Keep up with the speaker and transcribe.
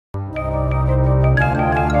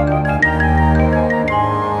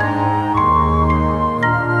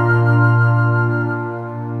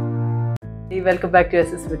Welcome back to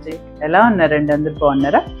SS boutique. ఎలా ఉన్నారండి? అందరూ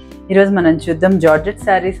బాగున్నారా? ఈరోజు మనం చూద్దాం జార్జెట్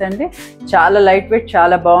శారీస్ అండి. చాలా లైట్ వెయిట్,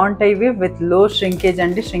 చాలా బాగుంటాయి ఇవి. విత్ లో ష్రింకేజ్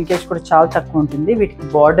అండి. ష్రింకేజ్ కూడా చాలా తక్కువ ఉంటుంది. వీటికి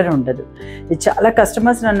బార్డర్ ఉండదు. ఇది చాలా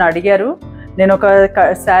కస్టమర్స్ నన్ను అడిగారు. నేను ఒక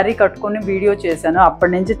శారీ కట్టుకొని వీడియో చేశాను.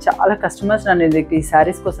 అప్పటి నుంచి చాలా కస్టమర్స్ నన్ను ఈ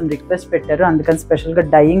శారీస్ కోసం రిక్వెస్ట్ పెట్టారు. అందుకని స్పెషల్గా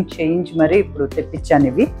డైయింగ్ చేయించి మరి ఇప్పుడు తెప్పించాను.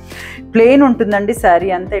 ఇవి ప్లెయిన్ ఉంటుందండి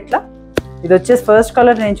శారీ అంతా. ఇట్లా ఇది వచ్చేసి ఫస్ట్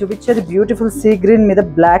కలర్ నేను చూపించేది బ్యూటిఫుల్ సీ గ్రీన్ మీద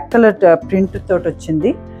బ్లాక్ కలర్ ప్రింట్ తోటి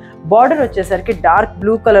వచ్చింది. బార్డర్ వచ్చేసరికి డార్క్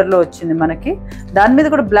బ్లూ కలర్లో వచ్చింది మనకి. దాని మీద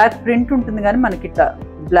కూడా బ్లాక్ ప్రింట్ ఉంటుంది, కానీ మనకి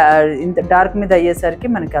ఇట్లా ఇంత డార్క్ మీద అయ్యేసరికి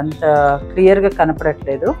మనకి అంత క్లియర్గా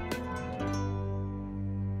కనపడట్లేదు.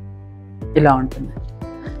 ఇలా ఉంటుంది,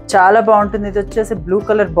 చాలా బాగుంటుంది. ఇది వచ్చేసి బ్లూ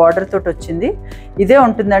కలర్ బార్డర్ తోటి వచ్చింది. ఇదే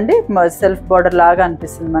ఉంటుందండి, సెల్ఫ్ బార్డర్ లాగా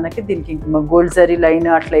అనిపిస్తుంది మనకి. దీనికి గోల్డ్ జరీ లైన్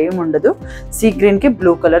అట్లా ఏమి ఉండదు. సీ గ్రీన్కి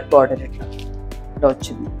బ్లూ కలర్ బార్డర్ ఇట్లా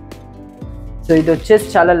వచ్చింది. సో ఇది వచ్చేసి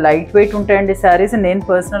చాలా లైట్ వెయిట్ ఉంటాయండి శారీస్. నేను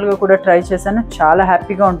పర్సనల్గా కూడా ట్రై చేశాను. చాలా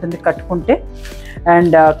హ్యాపీగా ఉంటుంది కట్టుకుంటే.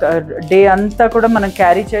 అండ్ డే అంతా కూడా మనం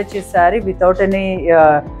క్యారీ చేయొచ్చు శారీ వితౌట్ ఎనీ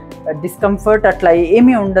డిస్కంఫర్ట్ అట్లా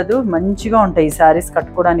ఏమీ ఉండదు. మంచిగా ఉంటాయి ఈ శారీస్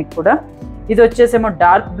కట్టుకోవడానికి కూడా. ఇది వచ్చేసేమో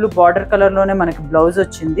డార్క్ బ్లూ బార్డర్ కలర్లోనే మనకి బ్లౌజ్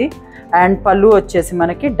వచ్చింది. అండ్ పళ్ళు వచ్చేసి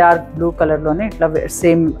మనకి డార్క్ బ్లూ కలర్లోనే ఇట్లా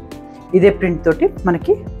సేమ్ ఇదే ప్రింట్ తోటి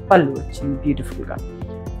మనకి పళ్ళు వచ్చింది బ్యూటిఫుల్గా.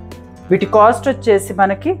 వీటి కాస్ట్ వచ్చేసి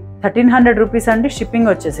మనకి 1300 రూపీస్ అండి. షిప్పింగ్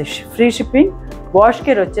వచ్చేసి ఫ్రీ షిప్పింగ్. వాష్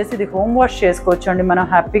కేర్ వచ్చేసి ఇది హోమ్ వాష్ చేసుకోవచ్చు అండి మనం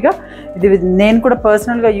హ్యాపీగా. ఇది నేను కూడా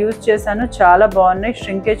పర్సనల్గా యూజ్ చేశాను. చాలా బాగున్నాయి.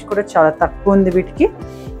 ష్రింకేజ్ కూడా చాలా తక్కువ ఉంది వీటికి.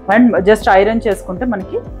 అండ్ జస్ట్ ఐరన్ చేసుకుంటే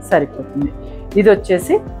మనకి సరిపోతుంది. ఇది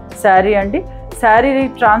వచ్చేసి శారీ అండి. శారీ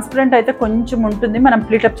ట్రాన్స్పరెంట్ అయితే కొంచెం ఉంటుంది, మనం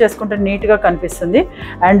ప్లీటప్ చేసుకుంటే నీట్గా కనిపిస్తుంది.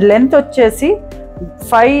 అండ్ లెంత్ వచ్చేసి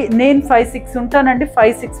నేను 5'6" ఉంటానండి.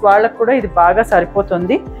 5'6" వాళ్ళకు కూడా ఇది బాగా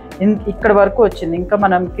సరిపోతుంది. ఇక్కడ వరకు వచ్చింది. ఇంకా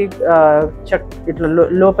మనకి ఇట్లా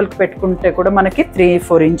లోపలికి పెట్టుకుంటే కూడా మనకి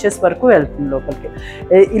 3-4 ఇంచెస్ వరకు వెళ్తుంది లోపలికి.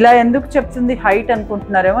 ఇలా ఎందుకు చెప్తుంది హైట్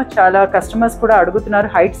అనుకుంటున్నారేమో. చాలా కస్టమర్స్ కూడా అడుగుతున్నారు,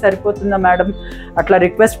 హైట్ సరిపోతుందా మేడం అట్లా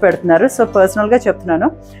రిక్వెస్ట్ పెడుతున్నారు. సో పర్సనల్గా చెప్తున్నాను,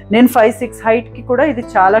 నేను 5'6" హైట్కి కూడా ఇది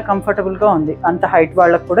చాలా కంఫర్టబుల్గా ఉంది. అంత హైట్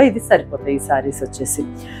వాళ్ళకు కూడా ఇది సరిపోతాయి ఈ శారీస్ వచ్చేసి.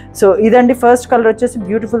 సో ఇదండి ఫస్ట్ కలర్ వచ్చేసి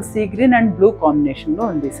beautiful sea green and blue కాంబినేషన్లో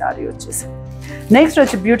ఉంది ఈ శారీ వచ్చేసి. నెక్స్ట్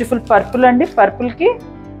వచ్చి బ్యూటిఫుల్ పర్పుల్ అండి. పర్పుల్కి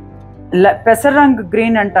పెసర రంగు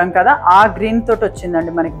గ్రీన్ అంటాం కదా, ఆ గ్రీన్ తోటి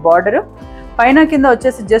వచ్చిందండి మనకి బార్డర్. పైన కింద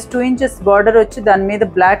వచ్చేసి జస్ట్ 2 ఇంచెస్ బార్డర్ వచ్చి దాని మీద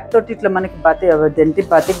బ్లాక్ తోటి ఇట్లా మనకి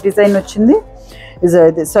బాతిక్ డిజైన్ వచ్చింది.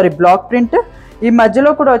 Sorry black print. ఈ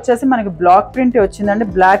మధ్యలో కూడా వచ్చేసి మనకి బ్లాక్ ప్రింట్ వచ్చిందండి.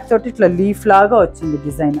 బ్లాక్ తోటి ఇట్లా లీఫ్ లాగా వచ్చింది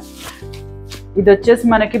డిజైన్. ఇది వచ్చేసి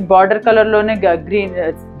మనకి బార్డర్ కలర్లోనే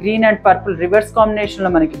గ్రీన్ అండ్ పర్పుల్ రివర్స్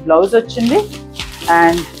కాంబినేషన్లో మనకి బ్లౌజ్ వచ్చింది.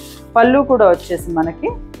 అండ్ పళ్ళు కూడా వచ్చేసి మనకి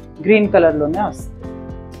గ్రీన్ కలర్లోనే వస్తుంది.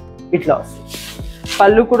 ఇట్లా వస్తుంది.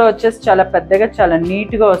 పళ్ళు కూడా వచ్చేసి చాలా పెద్దగా చాలా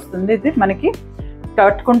నీట్గా వస్తుంది. ఇది మనకి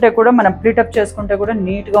కట్టుకుంటే కూడా మనం ప్లీటప్ చేసుకుంటే కూడా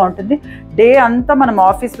నీట్గా ఉంటుంది. డే అంతా మనం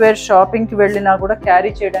ఆఫీస్ వేర్ షాపింగ్కి వెళ్ళినా కూడా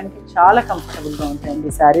క్యారీ చేయడానికి చాలా కంఫర్టబుల్గా ఉంటాయండి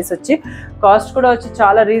ఈ శారీస్ వచ్చి. కాస్ట్ కూడా వచ్చి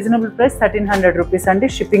చాలా రీజనబుల్ ప్రైస్, 1300 రూపీస్ అండి.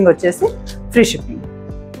 షిప్పింగ్ వచ్చేసి ఫ్రీ షిప్పింగ్.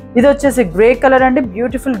 ఇది వచ్చేసి గ్రే కలర్ అండి.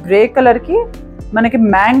 బ్యూటిఫుల్ గ్రే కలర్కి మనకి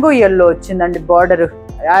మ్యాంగో ఎల్లో వచ్చిందండి. బార్డర్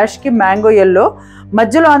యాష్కి మ్యాంగో ఎల్లో,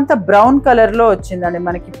 మధ్యలో అంతా బ్రౌన్ కలర్లో వచ్చిందండి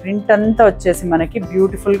మనకి. ప్రింట్ అంతా వచ్చేసి మనకి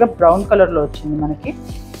బ్యూటిఫుల్గా బ్రౌన్ కలర్లో వచ్చింది మనకి.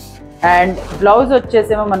 అండ్ బ్లౌజ్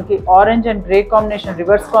వచ్చేసేమో మనకి orange and grey combination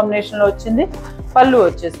reverse కాంబినేషన్లో వచ్చింది. పళ్ళు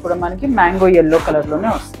వచ్చేసి కూడా మనకి మ్యాంగో ఎల్లో కలర్లోనే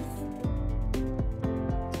వస్తుంది.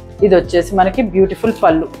 ఇది వచ్చేసి మనకి బ్యూటిఫుల్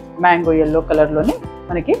పళ్ళు, మ్యాంగో ఎల్లో కలర్లోనే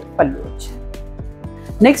మనకి పళ్ళు వచ్చింది.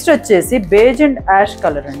 నెక్స్ట్ వచ్చేసి బేజ్ అండ్ యాష్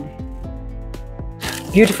కలర్ అండి.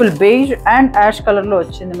 బ్యూటిఫుల్ బేజ్ అండ్ యాష్ కలర్లో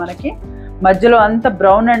వచ్చింది మనకి. మధ్యలో అంతా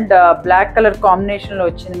బ్రౌన్ అండ్ బ్లాక్ కలర్ కాంబినేషన్లో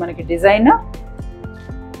వచ్చింది మనకి డిజైన్.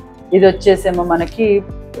 ఇది వచ్చేసేమో మనకి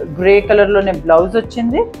గ్రే కలర్లోనే బ్లౌజ్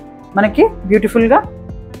వచ్చింది మనకి బ్యూటిఫుల్గా.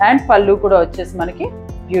 అండ్ పళ్ళు కూడా వచ్చేసి మనకి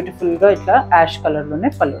బ్యూటిఫుల్గా ఇట్లా యాష్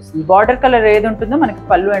కలర్లోనే పళ్ళు వస్తుంది. బార్డర్ కలర్ ఏది ఉంటుందో మనకి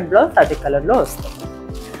పళ్ళు అండ్ బ్లౌజ్ అదే కలర్లో వస్తుంది.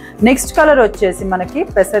 నెక్స్ట్ కలర్ వచ్చేసి మనకి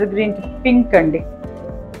పెసర్ గ్రీన్కి పింక్ అండి.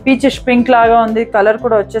 పీచెస్ పింక్ లాగా ఉంది. కలర్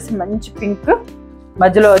కూడా వచ్చేసి మంచి పింక్.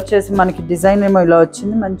 మధ్యలో వచ్చేసి మనకి డిజైన్ ఏమో ఇలా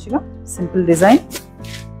వచ్చింది, మంచిగా సింపుల్ డిజైన్.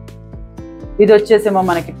 ఇది వచ్చేసేమో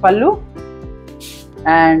మనకి పళ్ళు.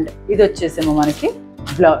 అండ్ ఇది వచ్చేసేమో మనకి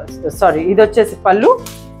బ్లౌజ్. సారీ, ఇది వచ్చేసి పళ్ళు,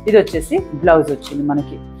 ఇది వచ్చేసి బ్లౌజ్ వచ్చింది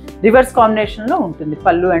మనకి. రివర్స్ కాంబినేషన్లో ఉంటుంది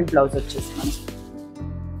పళ్ళు అండ్ బ్లౌజ్ వచ్చేసి మనకి.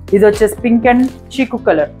 ఇది వచ్చేసి పింక్ అండ్ చీకు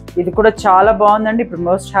కలర్. ఇది కూడా చాలా బాగుందండి. ఇప్పుడు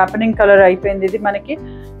మోస్ట్ హ్యాపెనింగ్ కలర్ అయిపోయింది ఇది మనకి.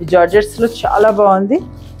 ఈ జార్జెట్స్లో చాలా బాగుంది.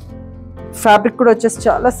 ఫ్యాబ్రిక్ కూడా వచ్చేసి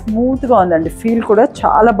చాలా స్మూత్గా ఉందండి. ఫీల్ కూడా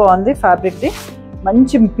చాలా బాగుంది ఫ్యాబ్రిక్ది.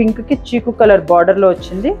 మంచి పింక్కి చీకు కలర్ బార్డర్లో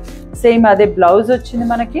వచ్చింది. సేమ్ అదే బ్లౌజ్ వచ్చింది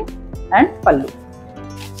మనకి. అండ్ పళ్ళు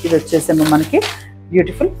ఇది వచ్చేసేమో మనకి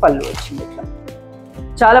బ్యూటిఫుల్ పళ్ళు వచ్చింది. ఇట్లా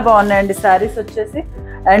చాలా బాగున్నాయండి శారీస్ వచ్చేసి.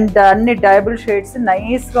 అండ్ అన్ని డయబుల్ షేడ్స్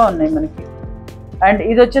నైస్గా ఉన్నాయి మనకి. అండ్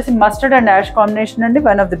ఇది వచ్చేసి మస్టర్డ్ అండ్ యాష్ కాంబినేషన్ అండి,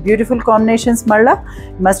 one of the beautiful combinations. మళ్ళీ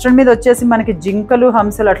మస్టర్డ్ మీద వచ్చేసి మనకి జింకలు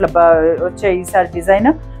హంసలు అట్లా వచ్చాయి ఈసారి డిజైన్.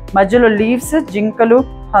 మధ్యలో లీవ్స్ జింకలు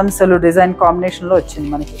హంసలు డిజైన్ కాంబినేషన్లో వచ్చింది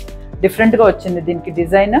మనకి, డిఫరెంట్గా వచ్చింది దీనికి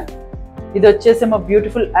డిజైన్. ఇది వచ్చేసేమో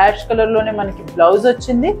బ్యూటిఫుల్ యాష్ కలర్లోనే మనకి బ్లౌజ్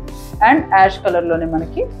వచ్చింది అండ్ యాష్ కలర్లోనే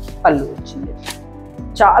మనకి పళ్ళు వచ్చింది.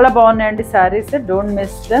 చాలా బాగున్నాయండి saris, don't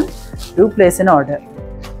miss them, do place in order.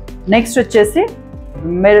 Next వచ్చేసి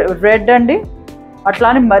రెడ్ అండి,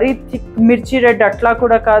 అట్లానే మరీ థిక్ మిర్చి రెడ్ అట్లా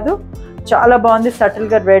కూడా కాదు, చాలా బాగుంది.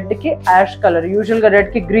 సటిల్గా రెడ్కి యాష్ కలర్, యూజువల్గా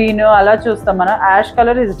రెడ్కి గ్రీన్ అలా చూస్తాం మనం, ash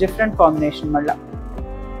colour is different combination మళ్ళీ.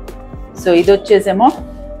 సో ఇది వచ్చేసేమో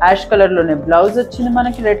యాష్ కలర్లోనే బ్లౌజ్ వచ్చింది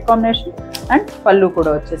మనకి రెడ్ కాంబినేషన్ అండ్ పళ్ళు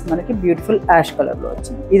కూడా వచ్చేసి మనకి బ్యూటిఫుల్ యాష్ కలర్లో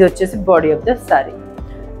వచ్చింది. ఇది వచ్చేసి body of the sari.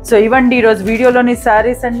 So ఇవ్వండి ఈరోజు వీడియోలోని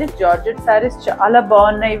శారీస్ అండి, జార్జెట్ శారీస్ చాలా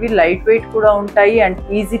బాగున్నాయి. ఇవి లైట్ వెయిట్ కూడా ఉంటాయి and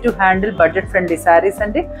easy to handle budget friendly saris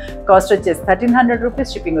అండి. కాస్ట్ వచ్చేసి 1300 రూపీస్,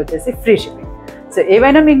 షిప్పింగ్ వచ్చేసి ఫ్రీ షిప్పింగ్. సో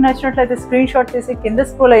ఏవైనా మీకు నచ్చినట్లయితే స్క్రీన్ షాట్ తీసి కింద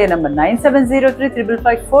స్క్రోల్ అయ్యే నెంబర్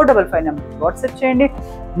 9703555455 నెంబర్ వాట్సాప్ చేయండి.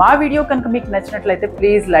 మా వీడియో కనుక మీకు నచ్చినట్లయితే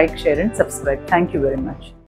please like, share and subscribe. Thank you very much.